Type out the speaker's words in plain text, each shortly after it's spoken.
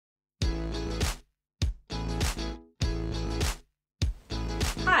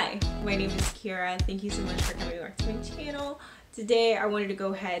Hi, my name is Kira. Thank you so much for coming back to my channel. Today I wanted to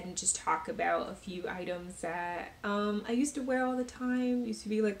go ahead and just talk about a few items that I used to wear all the time. Used to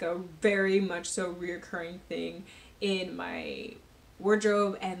be like a very much so reoccurring thing in my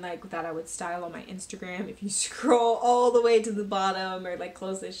wardrobe, and like that I would style on my Instagram. If you scroll all the way to the bottom, or like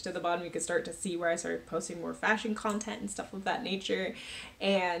closest to the bottom, you can start to see where I started posting more fashion content and stuff of that nature.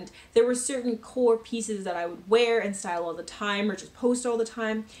 And there were certain core pieces that I would wear and style all the time, or just post all the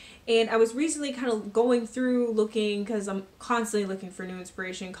time. And I was recently kind of going through looking, because I'm constantly looking for new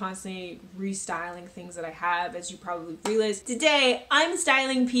inspiration, constantly restyling things that I have, as you probably realized. Today I'm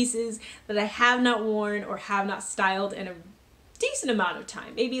styling pieces that I have not worn or have not styled in a decent amount of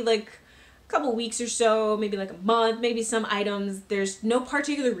time, maybe like a couple weeks or so, maybe like a month, maybe some items. There's no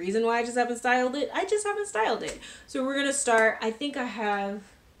particular reason why I just haven't styled it. I just haven't styled it. So we're gonna start. I think I have,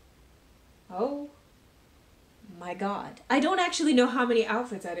 oh my god, I don't actually know how many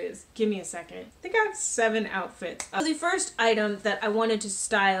outfits that is. Give me a second. I think I have 7 outfits. The first item that I wanted to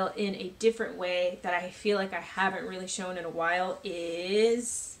style in a different way that I feel like I haven't really shown in a while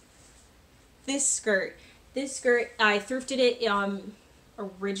is this skirt. This skirt, I thrifted it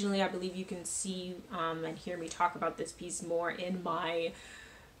originally. I believe you can see and hear me talk about this piece more in my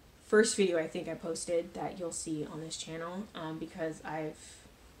first video I think I posted that you'll see on this channel, because I've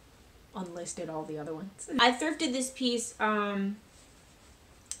unlisted all the other ones. I thrifted this piece like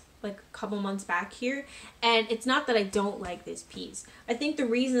a couple months back here, and it's not that I don't like this piece. I think the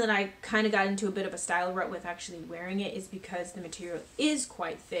reason that I kind of got into a bit of a style rut with actually wearing it is because the material is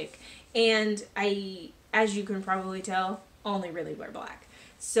quite thick, and I, as you can probably tell, only really wear black.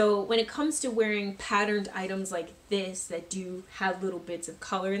 So when it comes to wearing patterned items like this that do have little bits of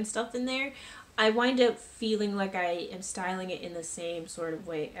color and stuff in there, I wind up feeling like I am styling it in the same sort of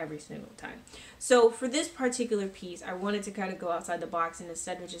way every single time. So for this particular piece, I wanted to kind of go outside the box, and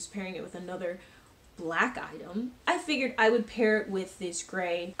instead of just pairing it with another black item, I figured I would pair it with this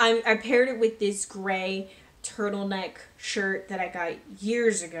gray. I paired it with this gray turtleneck shirt that I got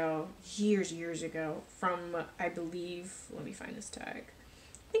years ago from, I believe, let me find this tag.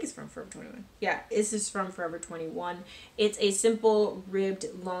 I think it's from Forever 21. Yeah, this is from Forever 21. It's a simple ribbed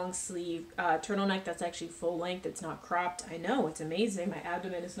long sleeve turtleneck that's actually full length. It's not cropped. I know, it's amazing. My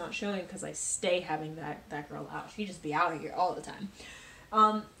abdomen is not showing because I stay having that girl out. She just be out here all the time.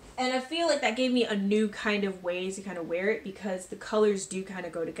 And I feel like that gave me a new kind of way to kind of wear it, because the colors do kind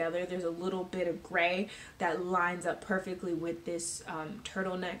of go together. There's a little bit of gray that lines up perfectly with this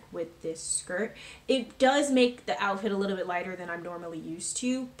turtleneck with this skirt. It does make the outfit a little bit lighter than I'm normally used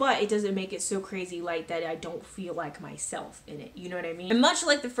to, but it doesn't make it so crazy light that I don't feel like myself in it. You know what I mean? And much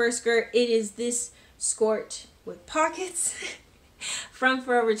like the first skirt, it is this skirt with pockets from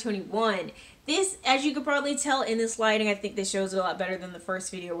Forever 21. This, as you could probably tell in this lighting, I think this shows it a lot better than the first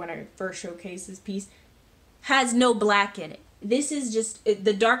video when I first showcased this piece, has no black in it. This is just,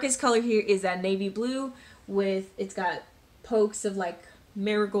 the darkest color here is that navy blue with, it's got pokes of like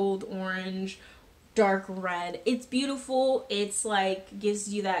marigold orange, dark red. It's beautiful. It's like,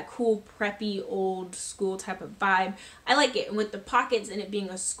 gives you that cool preppy old school type of vibe. I like it. And with the pockets and it being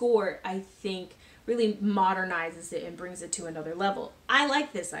a skirt, I think really modernizes it and brings it to another level. I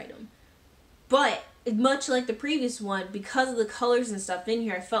like this item. But much like the previous one, because of the colors and stuff in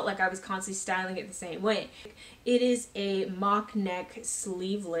here, I felt like I was constantly styling it the same way. It is a mock neck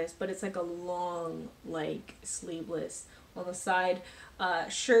sleeveless, but it's like a long, like, sleeveless on the side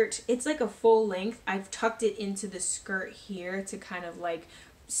shirt. It's like a full length. I've tucked it into the skirt here to kind of like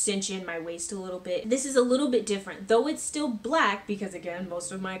cinch in my waist a little bit. This is a little bit different, though it's still black, because again,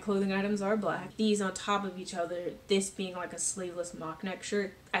 most of my clothing items are black. These on top of each other, this being like a sleeveless mock neck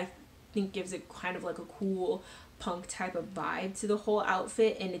shirt, I think gives it kind of like a cool punk type of vibe to the whole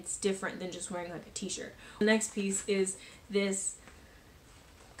outfit, and it's different than just wearing like a t-shirt. The next piece is this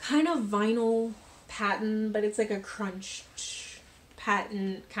kind of vinyl pattern, but it's like a crunch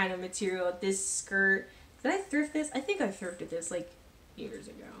pattern kind of material. This skirt, did I thrift this? I think I thrifted this like years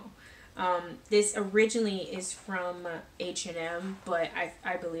ago. This originally is from H&M, but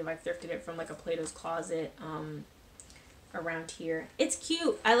I believe I thrifted it from like a Plato's Closet around here. It's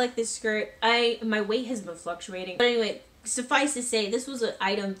cute. I like this skirt. My weight has been fluctuating, but anyway, suffice to say, this was an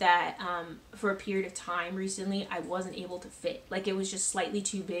item that for a period of time recently I wasn't able to fit. Like, it was just slightly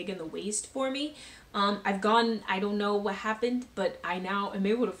too big in the waist for me. I don't know what happened, but I now am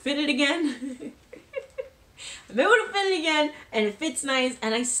able to fit it again. I'm able to fit it again, and it fits nice,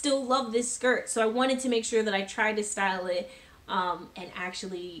 and I still love this skirt. So I wanted to make sure that I tried to style it and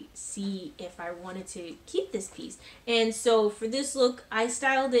actually see if I wanted to keep this piece. And so for this look, I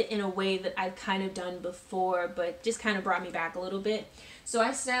styled it in a way that I've kind of done before, but just kind of brought me back a little bit. So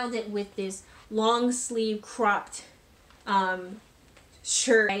I styled it with this long sleeve cropped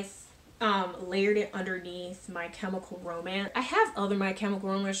shirt. I layered it underneath My Chemical Romance. I have other My Chemical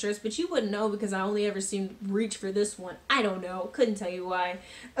Romance shirts, but you wouldn't know because I only ever seemed to reach for this one. I don't know. Couldn't tell you why.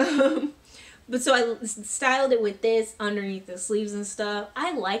 But so I styled it with this underneath the sleeves and stuff.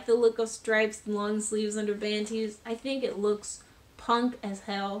 I like the look of stripes and long sleeves under band tees. I think it looks punk as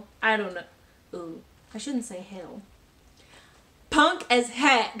hell. I don't know. Ooh, I shouldn't say hell. Punk as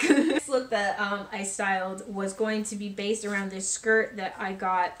heck. This look that I styled was going to be based around this skirt that I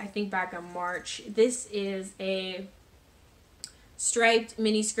got, I think, back in March. This is a striped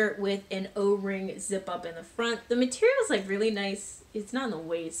mini skirt with an O-ring zip up in the front. The material's like really nice. It's not in the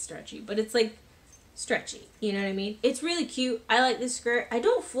waist stretchy, but it's like stretchy. You know what I mean? It's really cute. I like this skirt. I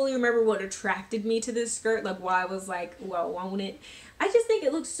don't fully remember what attracted me to this skirt, like why I was like, well, I want it. I just think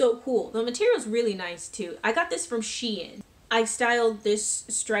it looks so cool. The material's really nice too. I got this from Shein. I styled this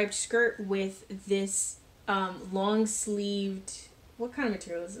striped skirt with this long sleeved, what kind of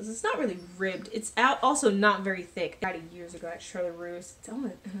material is this? It's not really ribbed. It's also not very thick. I got it years ago at Charlotte Russe. It's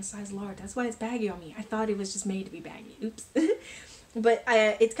only in a size large. That's why it's baggy on me. I thought it was just made to be baggy. Oops. But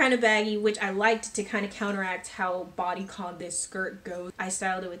it's kind of baggy, which I liked to kind of counteract how bodycon this skirt goes. I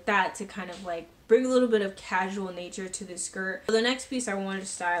styled it with that to kind of like bring a little bit of casual nature to this skirt. So the next piece I wanted to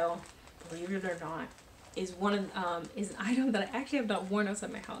style, believe it or not, is is an item that I actually have not worn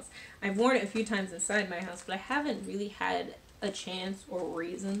outside my house. I've worn it a few times inside my house, but I haven't really had a chance or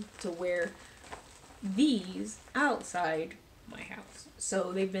reason to wear these outside my house.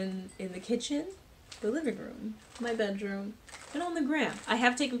 So they've been in the kitchen, the living room, my bedroom, and on the gram. I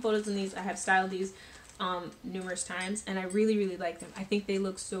have taken photos in these. I have styled these numerous times, and I really, really like them. I think they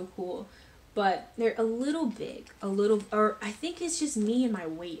look so cool. But they're a little big, or I think it's just me and my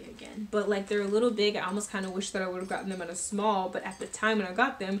weight again. But like they're a little big. I almost kind of wish that I would have gotten them in a small, but at the time when I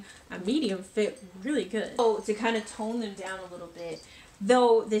got them, a medium fit really good. So to kind of tone them down a little bit,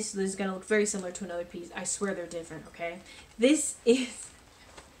 though this is going to look very similar to another piece, I swear they're different, okay? This is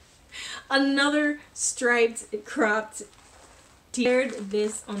another striped cropped paired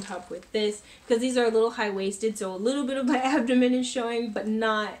this on top with this because these are a little high-waisted, so a little bit of my abdomen is showing, but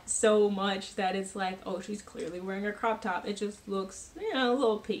not so much that it's like, oh, she's clearly wearing a crop top. It just looks, you know, a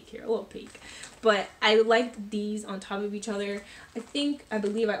little peak here, a little peak. But I liked these on top of each other. I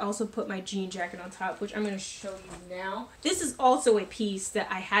believe I also put my jean jacket on top, which I'm going to show you now. This is also a piece that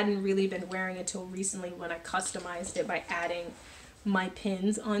I hadn't really been wearing until recently when I customized it by adding my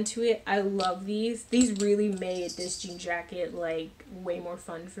pins onto it. I love these. These really made this jean jacket like way more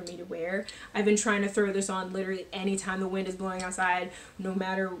fun for me to wear. I've been trying to throw this on literally anytime the wind is blowing outside, no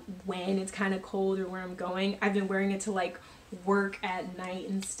matter when it's kind of cold or where I'm going. I've been wearing it to like work at night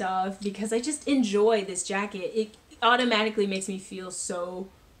and stuff because I just enjoy this jacket. It automatically makes me feel so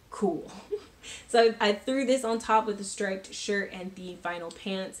cool. So I threw this on top with the striped shirt and the vinyl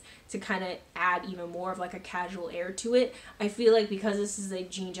pants to kind of add even more of like a casual air to it. I feel like because this is a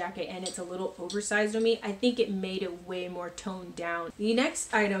jean jacket and it's a little oversized on me, I think it made it way more toned down. The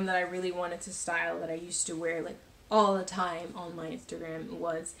next item that I really wanted to style that I used to wear like all the time on my Instagram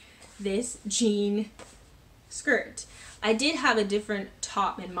was this jean skirt. I did have a different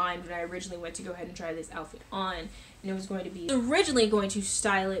top in mind when I originally went to go ahead and try this outfit on. And it was going to be originally going to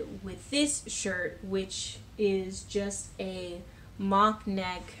style it with this shirt, which is just a mock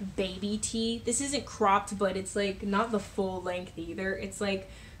neck baby tee. This isn't cropped, but it's like not the full length either. It's like,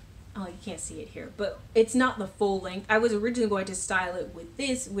 oh, you can't see it here, but it's not the full length. I was originally going to style it with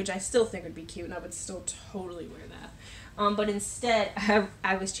this, which I still think would be cute, and I would still totally wear that. But instead,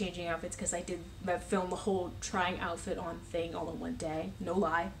 I was changing outfits because I filmed the whole trying outfit on thing all in one day. No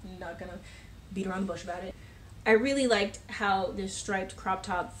lie, I'm not gonna beat around the bush about it. I really liked how this striped crop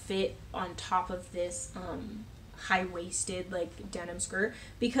top fit on top of this high-waisted like denim skirt,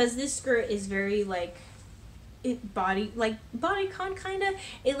 because this skirt is very like bodycon kind of.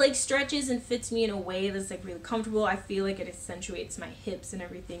 It like stretches and fits me in a way that's like really comfortable. I feel like it accentuates my hips and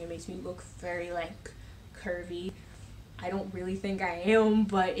everything. It makes me look very like curvy. I don't really think I am,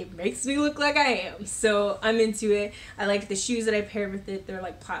 but it makes me look like I am. So I'm into it. I like the shoes that I paired with it. They're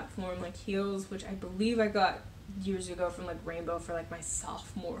like platform like heels, which I believe I got years ago from like Rainbow for like my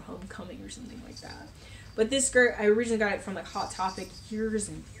sophomore homecoming or something like that. But this skirt, I originally got it from like Hot Topic years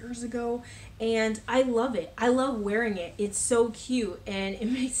and years ago, and I love it. I love wearing it. It's so cute, and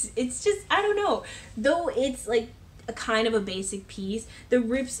it's just, I don't know, though it's like a kind of a basic piece, the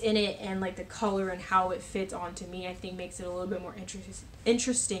rips in it and like the color and how it fits onto me, I think makes it a little bit more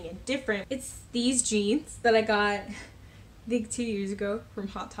interesting and different. It's these jeans that I got think 2 years ago from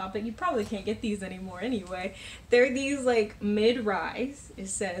Hot Topic. You probably can't get these anymore anyway. They're these like mid-rise, it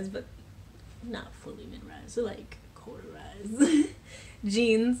says, but not fully mid-rise. They're like quarter-rise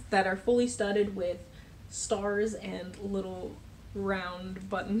jeans that are fully studded with stars and little round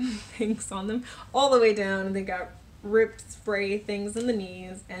button things on them all the way down, and they got ripped spray things in the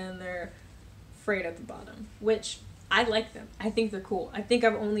knees, and they're frayed at the bottom, which I like them. I think they're cool. I think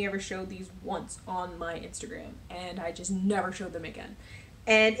I've only ever showed these once on my Instagram, and I just never showed them again.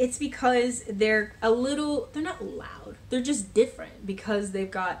 And it's because they're not loud, they're just different because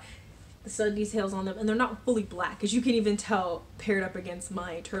they've got the stud details on them, and they're not fully black, as you can even tell paired up against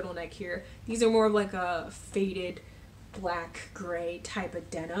my turtleneck here. These are more of like a faded black gray type of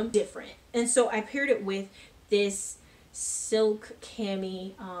denim, different. And so I paired it with this silk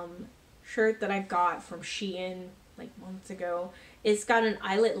cami shirt that I got from Shein like months ago. It's got an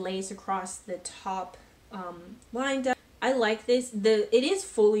eyelet lace across the top, lined up. I like this. It is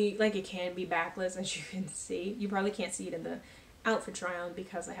fully, like, it can be backless, as you can see. You probably can't see it in the outfit try on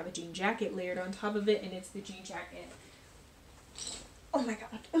because I have a jean jacket layered on top of it, and it's the jean jacket. Oh my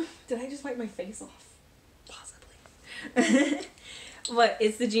god, did I just wipe my face off? Possibly. But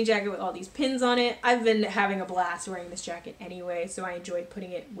it's the jean jacket with all these pins on it. I've been having a blast wearing this jacket anyway, so I enjoyed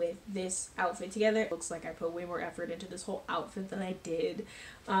putting it with this outfit together. It looks like I put way more effort into this whole outfit than I did.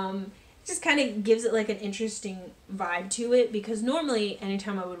 It just kind of gives it like an interesting vibe to it, because normally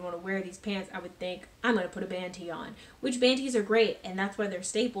anytime I would want to wear these pants, I would think I'm going to put a band tee on, which band tees are great, and that's why they're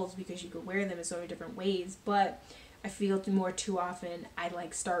staples, because you could wear them in so many different ways. But I feel too often I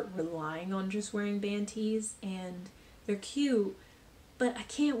like start relying on just wearing band tees, and they're cute, but I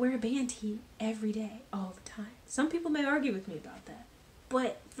can't wear a band tee every day, all the time. Some people may argue with me about that,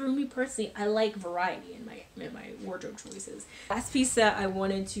 but for me personally, I like variety in my wardrobe choices. Last piece that I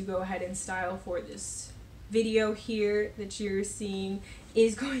wanted to go ahead and style for this video here that you're seeing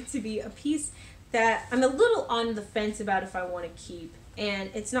is going to be a piece that I'm a little on the fence about if I want to keep.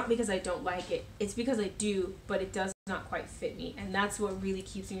 And it's not because I don't like it, it's because I do, but it does not quite fit me. And that's what really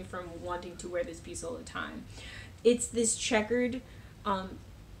keeps me from wanting to wear this piece all the time. It's this checkered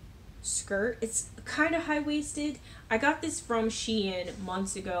skirt. It's kind of high-waisted. I got this from Shein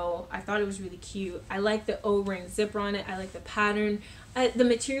months ago. I thought it was really cute. I like the O-ring zipper on it. I like the pattern. The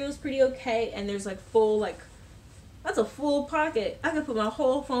material is pretty okay, and there's like full, like, that's a full pocket. I could put my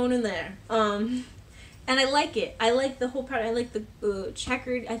whole phone in there. And I like it. I like the whole pattern. I like the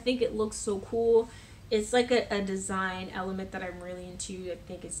checkered. I think it looks so cool. It's like a design element that I'm really into. I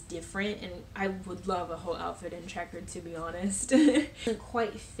think it's different, and I would love a whole outfit in checkered, to be honest. It doesn't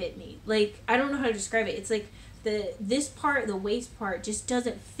quite fit me. Like, I don't know how to describe it. It's like this part, the waist part, just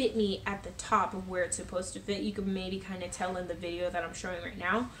doesn't fit me at the top of where it's supposed to fit. You can maybe kind of tell in the video that I'm showing right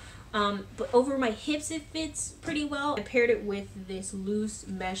now. But over my hips it fits pretty well. I paired it with this loose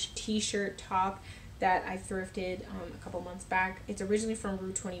mesh t-shirt top that I thrifted a couple months back. It's originally from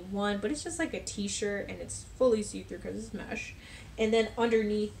Rue 21, but it's just like a t-shirt, and it's fully see-through because it's mesh. And then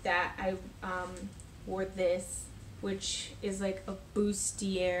underneath that I wore this, which is like a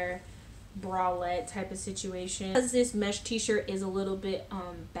bustier bralette type of situation. Because this mesh t-shirt is a little bit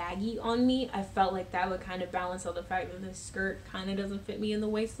baggy on me, I felt like that would kind of balance out the fact that this skirt kind of doesn't fit me in the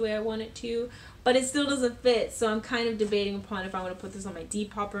waist the way I want it to, but it still doesn't fit. So I'm kind of debating upon if I want to put this on my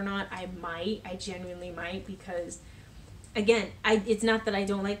Depop or not. I genuinely might, because again, it's not that I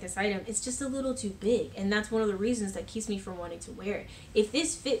don't like this item, it's just a little too big, and that's one of the reasons that keeps me from wanting to wear it. If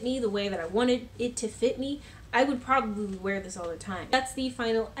this fit me the way that I wanted it to fit me, I would probably wear this all the time. That's the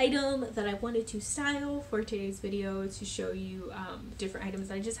final item that I wanted to style for today's video, to show you different items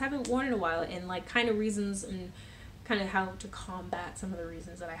that I just haven't worn in a while, and like kind of reasons and kind of how to combat some of the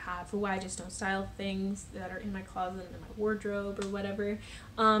reasons that I have for why I just don't style things that are in my closet and in my wardrobe or whatever.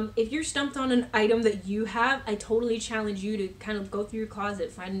 If you're stumped on an item that you have, I totally challenge you to kind of go through your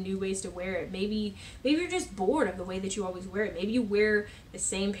closet, find new ways to wear it. Maybe you're just bored of the way that you always wear it. Maybe you wear the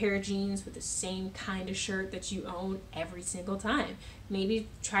same pair of jeans with the same kind of shirt that you own every single time. Maybe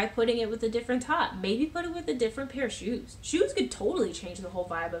try putting it with a different top. Maybe put it with a different pair of shoes. Shoes could totally change the whole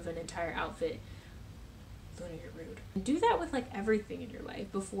vibe of an entire outfit. You're rude. Do that with like everything in your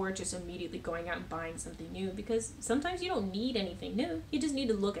life before just immediately going out and buying something new, because sometimes you don't need anything new. You just need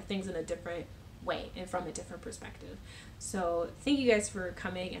to look at things in a different way and from a different perspective. So thank you guys for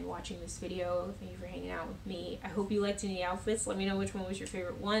coming and watching this video. Thank you for hanging out with me. I hope you liked any outfits. Let me know which one was your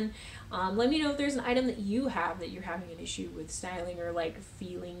favorite one. Let me know if there's an item that you have that you're having an issue with styling, or like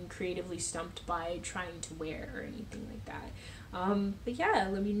feeling creatively stumped by trying to wear, or anything like that. But yeah,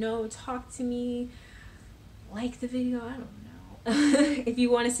 let me know, talk to me. Like the video, I don't know. if you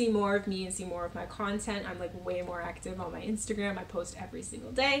want to see more of me and see more of my content, I'm like way more active on my Instagram. I post every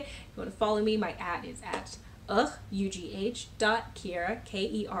single day. If you want to follow me, my @ is at Ugh.Kerria,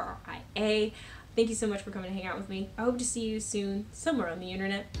 Kerria. Thank you so much for coming to hang out with me. I hope to see you soon somewhere on the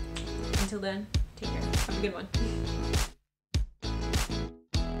internet. Until then, take care. Have a good one.